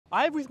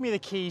I have with me the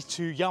keys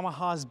to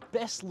Yamaha's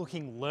best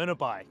looking learner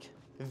bike.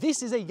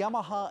 This is a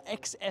Yamaha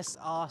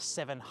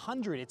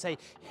XSR700. It's a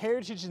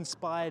heritage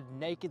inspired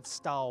naked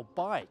style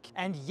bike.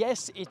 And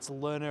yes, it's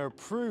learner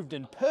approved.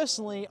 And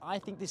personally, I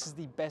think this is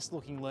the best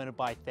looking learner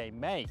bike they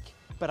make.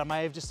 But I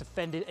may have just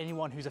offended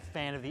anyone who's a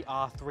fan of the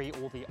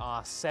R3 or the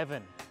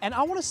R7. And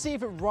I want to see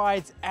if it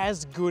rides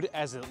as good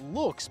as it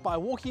looks by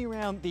walking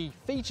around the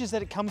features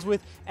that it comes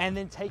with and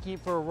then taking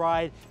it for a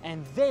ride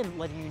and then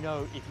letting you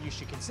know if you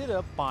should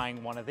consider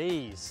buying one of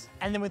these.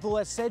 And then with all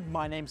that said,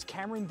 my name's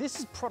Cameron, this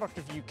is Product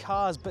Review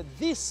Cars, but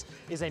this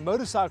is a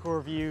motorcycle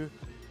review.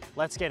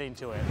 Let's get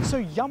into it.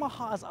 So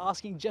Yamaha is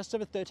asking just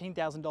over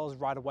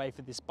 $13,000 right away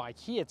for this bike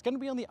here. It's going to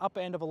be on the upper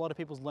end of a lot of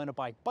people's learner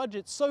bike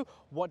budgets. So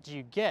what do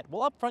you get?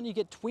 Well, up front you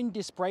get twin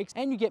disc brakes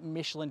and you get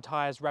Michelin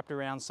tires wrapped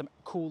around some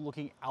cool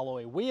looking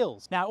alloy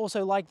wheels. Now I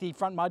also like the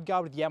front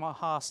mudguard with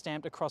Yamaha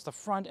stamped across the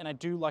front, and I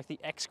do like the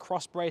X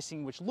cross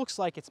bracing, which looks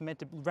like it's meant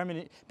to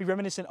be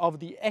reminiscent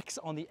of the X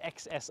on the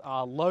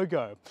XSR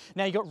logo.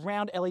 Now you got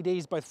round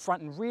LEDs both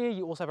front and rear.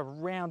 You also have a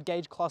round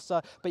gauge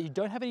cluster, but you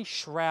don't have any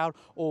shroud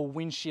or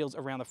windshields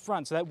around the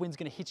front, so that wind's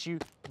going to hit you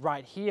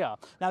right here.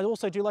 Now I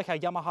also do like how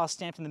Yamaha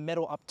stamped in the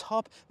metal up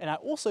top, and I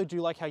also do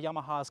like how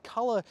Yamaha's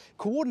color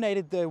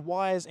coordinated the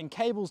wires and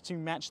cables to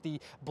match the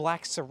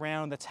black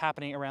surround that's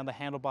happening around the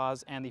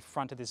handlebars and the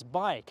front of this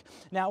bike.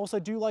 Now I also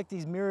do like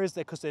these mirrors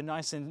because they're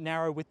nice and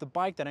narrow with the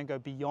bike. They don't go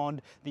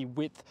beyond the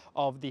width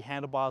of the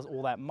handlebars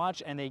all that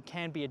much, and they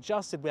can be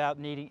adjusted without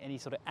needing any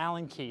sort of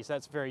Allen key, so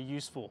that's very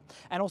useful.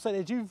 And also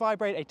they do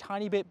vibrate a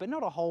tiny bit, but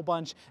not a whole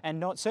bunch,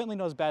 and certainly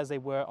not as bad as they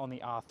were on the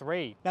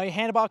R3. Now your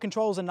handlebar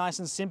controls are nice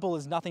and simple.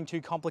 There's nothing too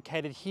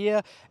complicated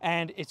here,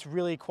 and it's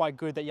really quite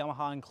good that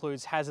Yamaha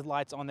includes hazard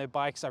lights on their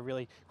bikes. I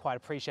really quite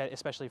appreciate it,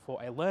 especially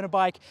for a learner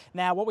bike.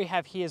 Now what we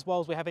have here as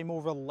well is we have a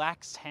more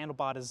relaxed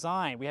handlebar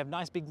design. We have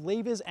nice big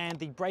levers and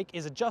the brake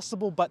is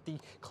adjustable, but the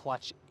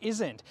clutch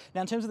isn't.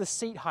 Now in terms of the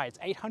seat height, it's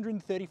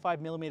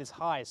 835 millimeters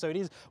high, so it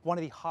is one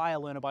of the higher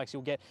learner bikes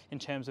you'll get in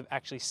terms of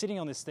actually sitting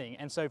on this thing.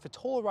 And so for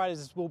taller riders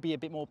this will be a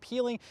bit more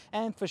appealing,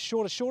 and for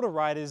shorter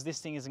riders this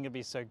thing isn't going to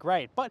be so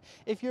great. But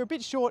if you're a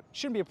bit short,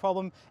 shouldn't be a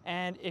problem,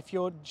 and if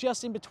you're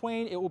just in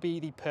between, it will be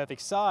the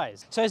perfect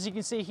size. So as you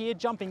can see here,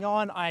 jumping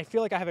on, I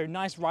feel like I have a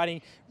nice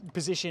riding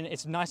position.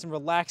 It's nice and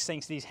relaxed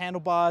thanks to these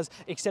handlebars,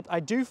 except I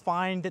do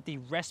find that the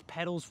rest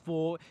pedals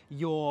for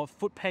your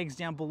foot pegs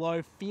down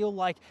below feel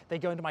like they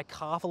go into my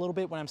calf a little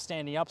bit when I'm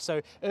standing up.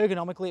 So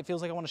ergonomically, it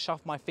feels like I want to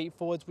shuffle my feet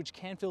forwards, which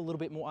can feel a little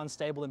bit more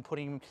unstable than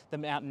putting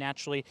them out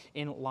naturally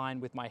in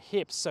line with my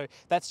hips. So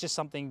that's just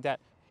something that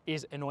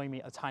is annoying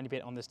me a tiny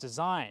bit on this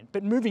design.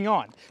 But moving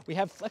on, we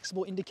have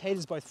flexible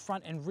indicators both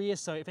front and rear,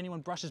 so if anyone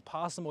brushes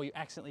past them or you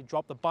accidentally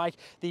drop the bike,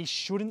 these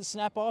shouldn't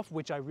snap off,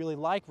 which I really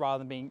like, rather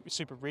than being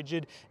super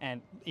rigid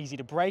and easy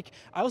to break.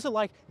 I also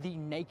like the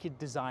naked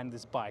design of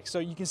this bike, so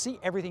you can see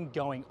everything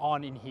going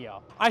on in here.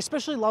 I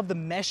especially love the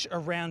mesh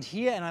around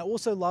here, and I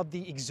also love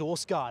the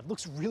exhaust guard. It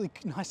looks really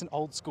nice and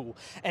old school,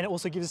 and it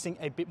also gives this thing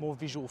a bit more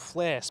visual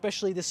flair,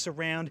 especially this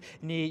surround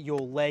near your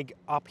leg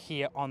up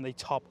here on the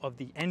top of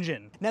the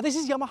engine. Now this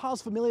is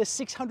Yamaha's familiar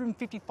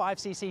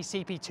 655cc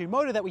CP2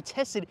 motor that we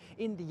tested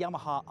in the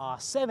Yamaha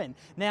R7.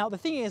 Now the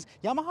thing is,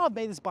 Yamaha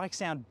made this bike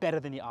sound better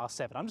than the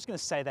R7. I'm just going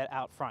to say that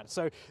out front.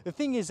 So the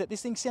thing is that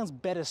this thing sounds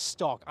better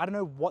stock. I don't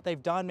know what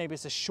they've done. Maybe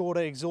it's a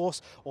shorter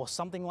exhaust or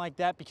something like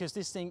that, because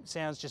this thing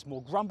sounds just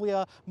more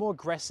grumblier, more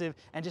aggressive,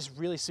 and just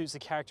really suits the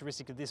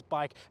characteristic of this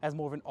bike as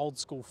more of an old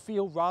school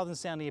feel, rather than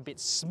sounding a bit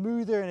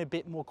smoother and a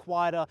bit more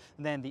quieter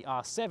than the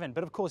R7.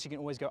 But of course you can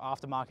always go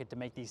aftermarket to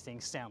make these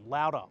things sound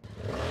louder.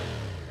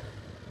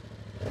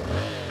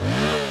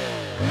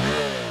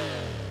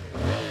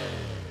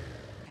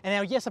 And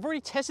now, yes, I've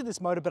already tested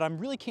this motor, but I'm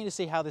really keen to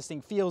see how this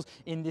thing feels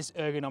in this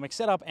ergonomic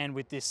setup and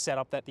with this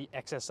setup that the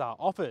XSR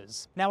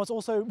offers. Now, what's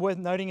also worth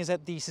noting is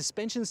that the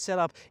suspension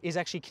setup is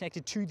actually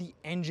connected to the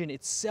engine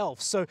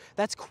itself. So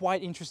that's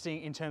quite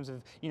interesting in terms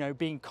of, you know,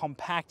 being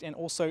compact, and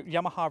also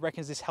Yamaha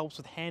reckons this helps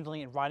with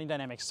handling and riding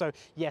dynamics. So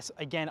yes,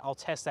 again, I'll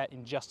test that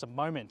in just a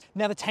moment.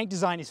 Now, the tank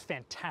design is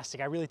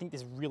fantastic. I really think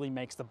this really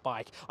makes the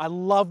bike. I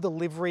love the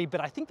livery,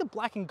 but I think the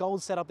black and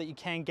gold setup that you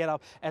can get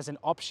up as an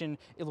option,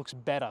 it looks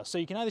better. So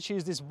you can either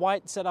choose this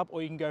white setup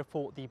or you can go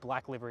for the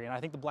black livery, and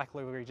I think the black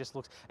livery just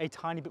looks a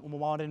tiny bit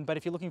more modern. But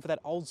if you're looking for that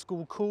old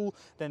school cool,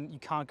 then you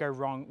can't go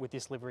wrong with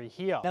this livery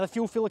here. Now the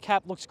fuel filler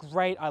cap looks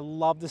great. I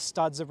love the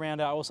studs around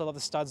it. I also love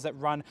the studs that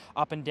run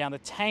up and down the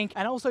tank,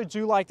 and I also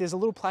do like there's a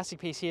little plastic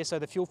piece here so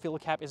the fuel filler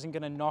cap isn't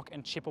going to knock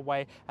and chip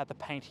away at the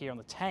paint here on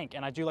the tank.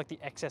 And I do like the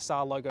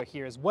XSR logo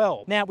here as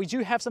well. Now we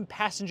do have some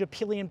passenger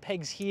pillion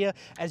pegs here,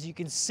 as you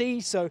can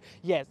see. So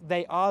yes,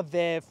 they are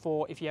there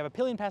for if you have a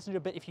pillion passenger,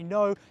 but if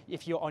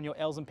you're on your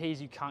L's and P's,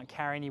 you can't can't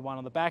carry anyone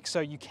on the back. So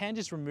you can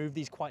just remove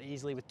these quite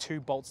easily with 2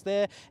 bolts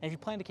there. And if you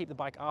plan to keep the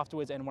bike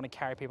afterwards and want to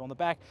carry people on the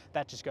back,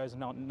 that just goes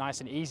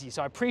nice and easy.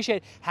 So I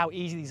appreciate how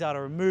easy these are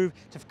to remove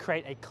to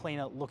create a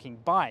cleaner looking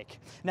bike.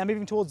 Now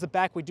moving towards the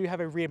back, we do have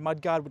a rear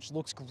mudguard, which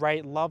looks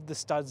great. Love the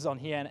studs on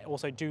here, and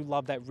also do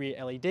love that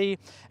rear LED.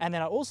 And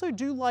then I also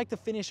do like the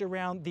finish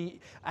around the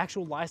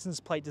actual license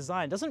plate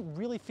design. It doesn't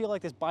really feel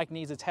like this bike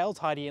needs a tail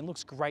tidy and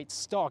looks great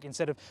stock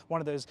instead of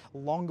one of those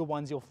longer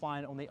ones you'll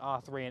find on the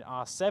R3 and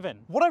R7.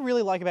 What I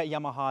really like about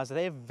Yamaha is that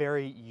they have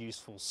very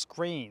useful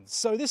screens.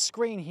 So this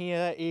screen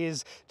here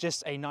is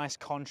just a nice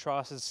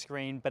contrasted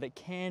screen, but it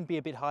can be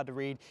a bit hard to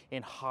read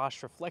in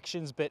harsh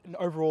reflections, but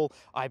overall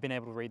I've been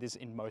able to read this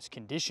in most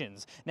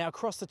conditions. Now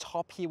across the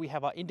top here we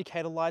have our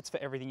indicator lights for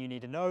everything you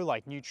need to know,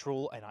 like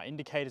neutral and our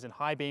indicators and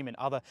high beam and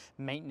other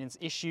maintenance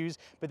issues.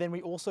 But then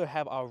we also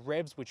have our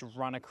revs which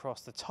run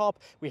across the top.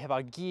 We have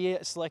our gear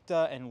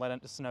selector and let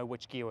us know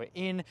which gear we're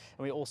in. And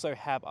we also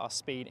have our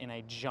speed in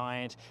a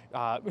giant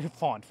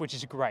font, which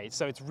is great.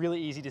 So it's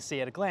really easy to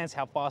see at a glance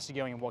how fast you're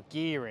going and what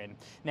gear you're in.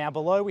 Now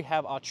below we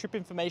have our trip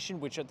information,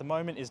 which at the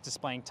moment is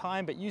displaying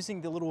time, but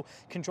using the little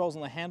controls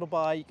on the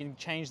handlebar, you can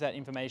change that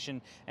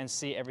information and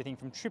see everything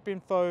from trip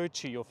info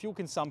to your fuel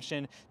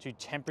consumption to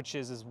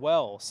temperatures as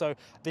well. So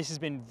this has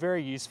been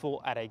very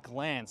useful at a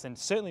glance, and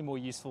certainly more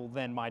useful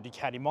than my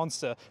Ducati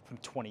Monster from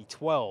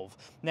 2012.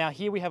 Now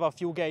here we have our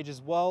fuel gauge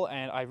as well,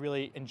 and I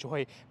really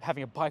enjoy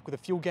having a bike with a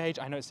fuel gauge.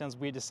 I know it sounds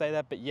weird to say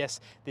that, but yes,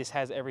 this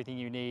has everything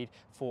you need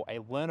for a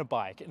learner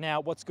bike. Now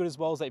what's good as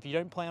well is that if you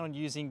don't plan on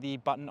using the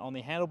button on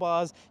the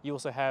handlebars, you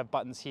also have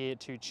buttons here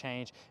to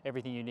change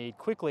everything you need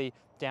quickly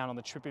down on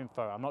the trip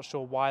info. I'm not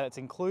sure why that's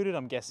included.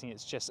 I'm guessing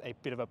it's just a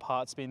bit of a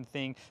part spin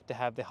thing to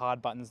have the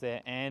hard buttons there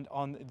and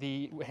on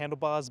the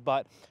handlebars,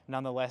 but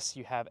nonetheless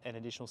you have an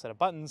additional set of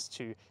buttons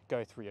to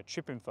go through your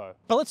trip info.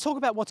 But let's talk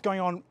about what's going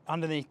on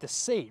underneath the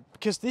seat,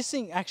 because this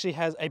thing actually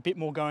has a bit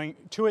more going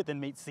to it than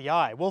meets the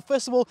eye. Well,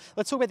 first of all,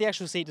 let's talk about the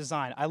actual seat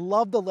design. I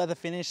love the leather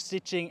finish,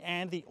 stitching,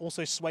 and the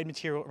also suede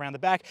material around the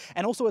back.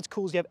 And also what's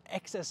cool is you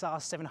have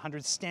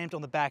XSR700 stamped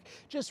on the back,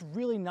 just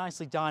really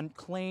nicely done,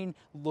 clean,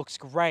 looks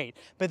great.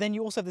 But then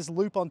you also have this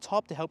loop on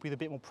top to help you with a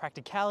bit more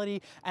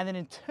practicality. And then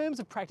in terms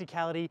of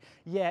practicality,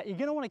 yeah, you're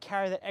gonna wanna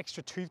carry that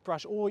extra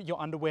toothbrush or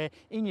your underwear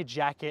in your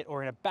jacket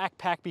or in a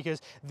backpack,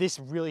 because this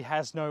really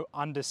has no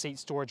under seat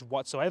storage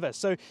whatsoever.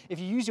 So if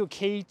you use your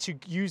key to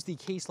use the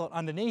key slot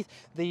underneath,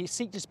 the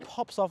seat just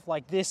pops off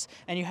like this,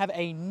 and you have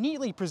a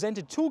neatly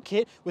presented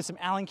toolkit with some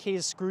Allen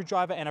keys,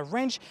 screwdriver, and a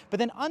wrench. But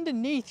then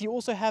underneath, you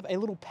also have a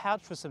little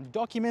pouch for some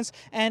documents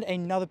and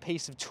another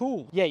piece of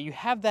tool. Yeah, you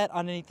have that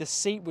underneath the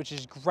seat, which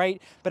is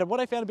great. But what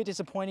I found a bit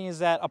disappointing is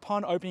that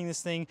upon opening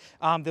this thing,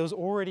 there was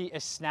already a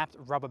snapped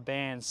rubber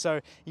band. So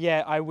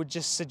yeah, I would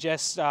just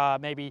suggest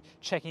maybe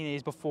checking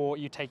these before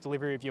you take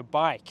delivery of your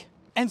bike.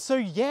 And so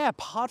yeah,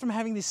 apart from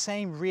having the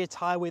same rear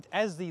tire width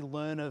as the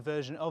learner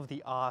version of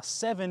the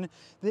R7,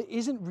 there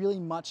isn't really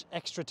much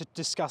extra to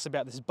discuss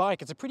about this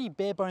bike. It's a pretty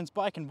bare bones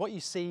bike, and what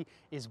you see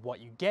is what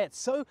you get.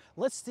 So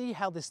let's see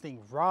how this thing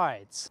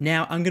rides.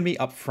 Now I'm gonna be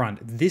upfront.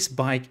 This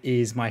bike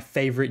is my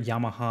favorite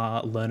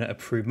Yamaha learner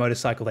approved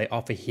motorcycle they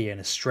offer here in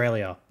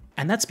Australia.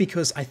 And that's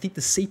because I think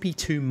the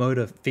CP2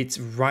 motor fits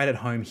right at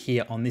home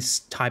here on this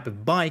type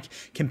of bike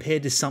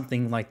compared to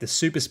something like the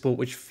Super Sport,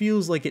 which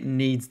feels like it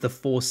needs the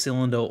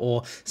 4-cylinder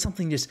or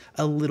something just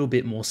a little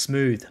bit more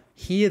smooth.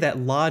 Here, that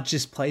large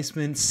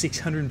displacement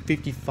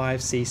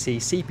 655cc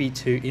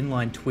CP2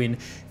 inline twin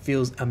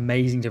feels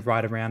amazing to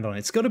ride around on.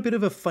 It's got a bit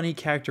of a funny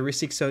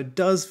characteristic, so it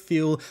does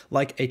feel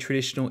like a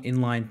traditional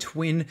inline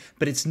twin,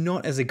 but it's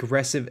not as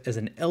aggressive as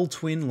an L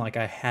twin like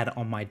I had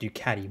on my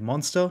Ducati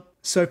Monster.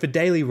 So for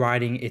daily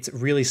riding, it's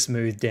really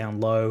smooth down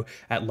low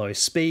at low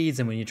speeds,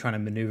 and when you're trying to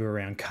maneuver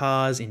around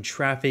cars, in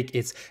traffic,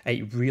 it's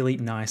a really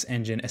nice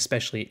engine,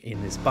 especially in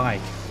this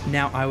bike.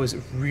 Now, I was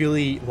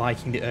really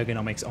liking the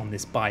ergonomics on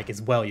this bike as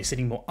well. You're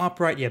sitting more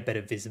upright, you have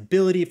better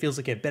visibility, it feels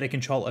like you have better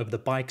control over the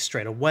bike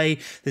straight away.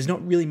 There's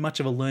not really much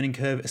of a learning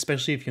curve,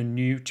 especially if you're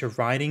new to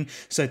riding.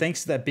 So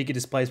thanks to that bigger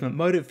displacement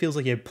motor, it feels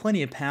like you have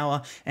plenty of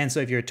power. And so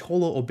if you're a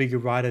taller or bigger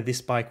rider,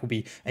 this bike will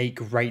be a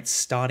great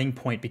starting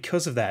point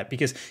because of that,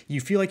 because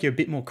you feel like you're a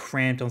bit more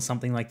cramped on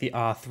something like the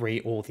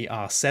R3 or the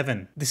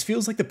R7. This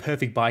feels like the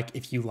perfect bike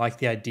if you like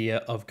the idea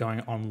of going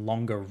on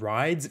longer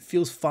rides. It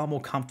feels far more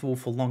comfortable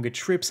for longer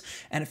trips,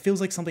 and it feels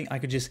like something I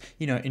could just,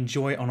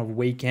 enjoy on a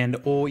weekend,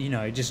 or,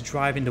 just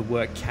drive into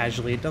work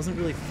casually. It doesn't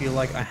really feel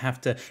like I have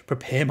to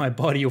prepare my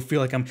body or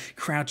feel like I'm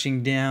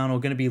crouching down or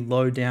going to be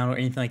low down or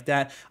anything like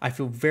that. I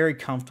feel very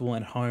comfortable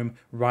at home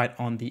right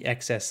on the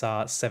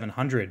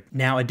XSR700.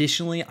 Now,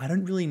 additionally, I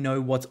don't really know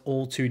what's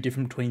all too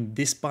different between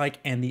this bike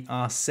and the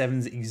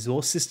R7's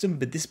exhaust system,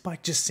 but this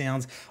bike just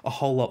sounds a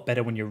whole lot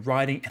better when you're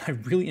riding, and I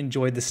really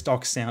enjoyed the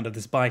stock sound of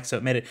this bike, so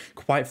it made it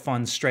quite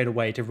fun straight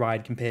away to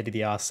ride compared to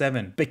the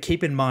R7. But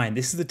keep in mind,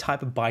 this is the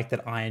type of bike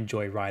that I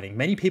enjoy riding.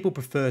 Many people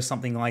prefer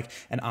something like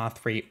an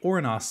R3 or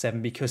an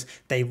R7 because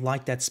they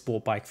like that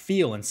sport bike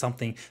feel and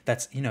something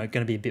that's, you know,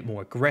 going to be a bit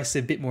more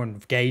aggressive, a bit more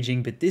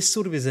engaging, but this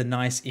sort of is a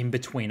nice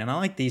in-between. And I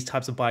like these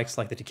types of bikes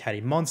like the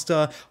Ducati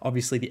Monster,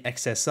 obviously the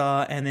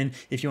XSR, and then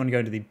if you want to go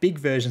into the big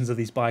versions of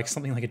these bikes,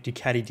 something like a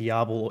Ducati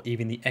Diablo or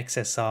even the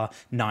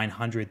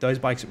XSR700, those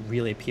bikes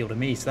really appeal to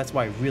me, so that's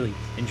why I really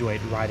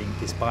enjoyed riding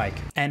this bike.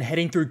 And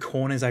heading through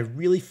corners, I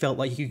really felt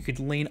like you could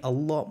lean a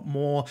lot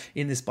more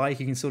in this bike.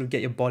 You can sort of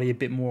get your body a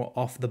bit more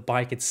off the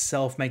bike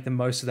itself, make the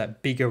most of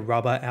that bigger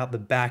rubber out the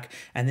back,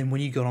 and then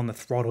when you got on the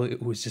throttle,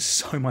 it was just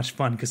so much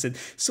fun because it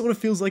sort of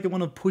feels like it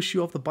want to push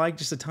you off the bike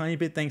just a tiny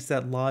bit thanks to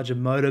that larger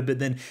motor, but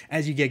then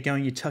as you get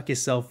going, you tuck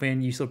yourself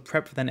in, you sort of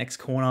prep for that next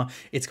corner.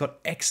 It's got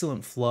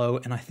excellent flow,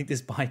 and I think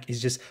this bike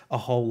is just a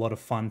whole lot of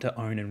fun to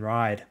own and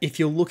ride. If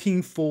you're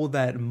looking for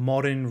that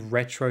modern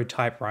retro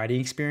type riding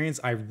experience,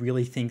 I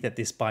really think that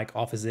this bike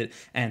offers it,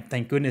 and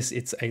thank goodness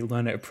it's a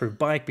learner approved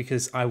bike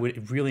because I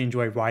would really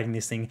enjoy riding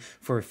this thing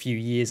for a few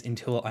years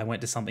until I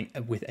went to something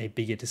with a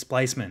bigger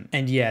displacement.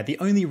 And yeah, the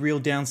only real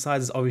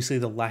downside is obviously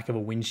the lack of a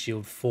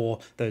windshield for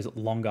those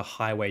longer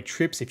highway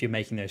trips. If you're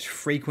making those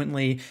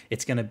frequently,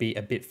 it's going to be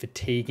a bit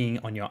fatiguing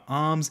on your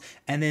arms.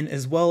 And then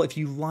as well, if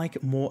you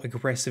like more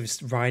aggressive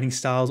riding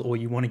styles or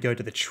you want to go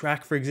to the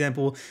track, for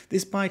example,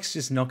 this bike's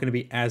just not going to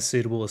be as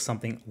suitable as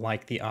something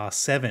like the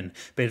R7.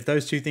 But if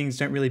those two things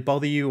don't really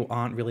bother you or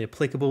aren't really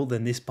applicable,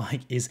 then this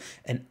bike is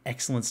an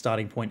excellent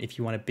starting point if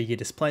you want a bigger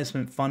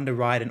displacement, fun to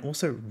ride, and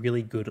also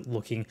really good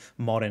looking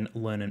modern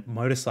learner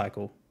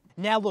motorcycle.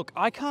 Now look,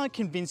 I can't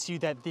convince you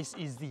that this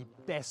is the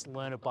best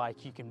learner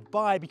bike you can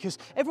buy because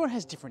everyone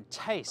has different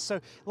tastes.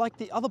 So like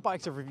the other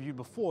bikes I've reviewed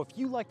before, if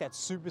you like that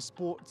super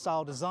sport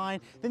style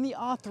design, then the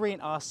R3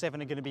 and R7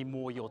 are going to be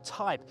more your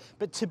type.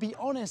 But to be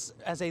honest,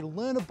 as a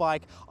learner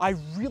bike, I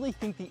really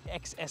think the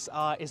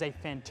XSR is a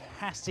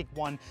fantastic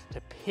one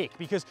to pick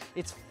because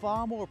it's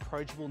far more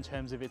approachable in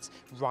terms of its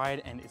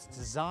ride and its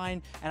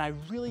design. And I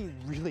really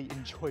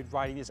enjoyed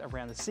riding this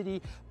around the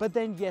city. But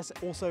then yes,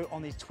 also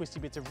on these twisty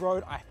bits of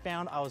road, I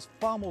found I was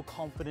far more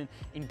confident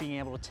in being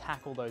able to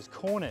tackle those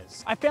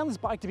corners. I found this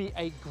bike to be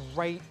a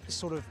great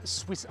sort of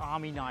Swiss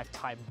Army knife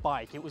type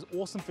bike. It was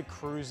awesome for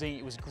cruising,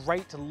 it was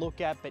great to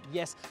look at, but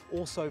yes,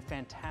 also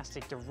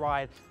fantastic to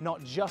ride,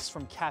 not just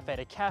from cafe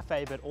to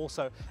cafe, but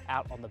also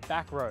out on the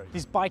back road.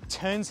 This bike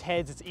turns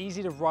heads, it's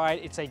easy to ride,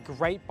 it's a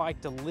great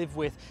bike to live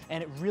with,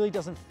 and it really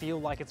doesn't feel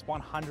like it's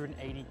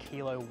 180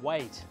 kilo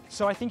weight.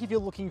 So I think if you're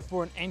looking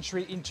for an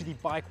entry into the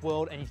bike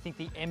world and you think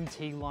the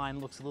MT line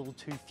looks a little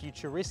too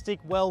futuristic,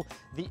 well,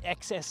 the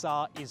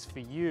XSR is for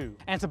you.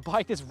 And it's a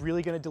bike that's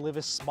really going to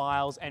deliver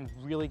smiles and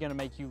really going to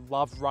make you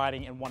love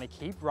riding and want to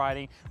keep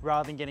riding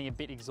rather than getting a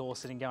bit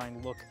exhausted and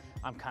going, look,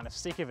 I'm kind of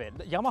sick of it.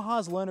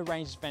 Yamaha's learner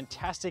range is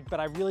fantastic, but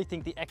I really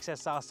think the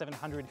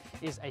XSR700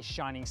 is a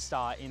shining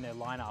star in their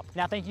lineup.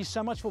 Now, thank you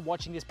so much for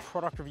watching this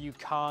product review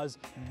cars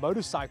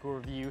motorcycle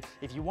review.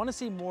 If you want to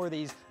see more of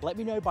these, let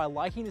me know by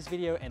liking this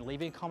video and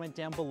leaving a comment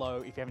down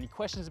below. If you have any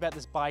questions about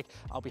this bike,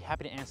 I'll be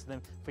happy to answer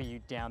them for you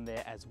down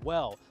there as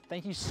well.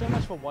 Thank you so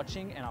much for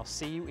watching, and I'll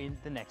see you in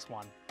the next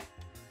one.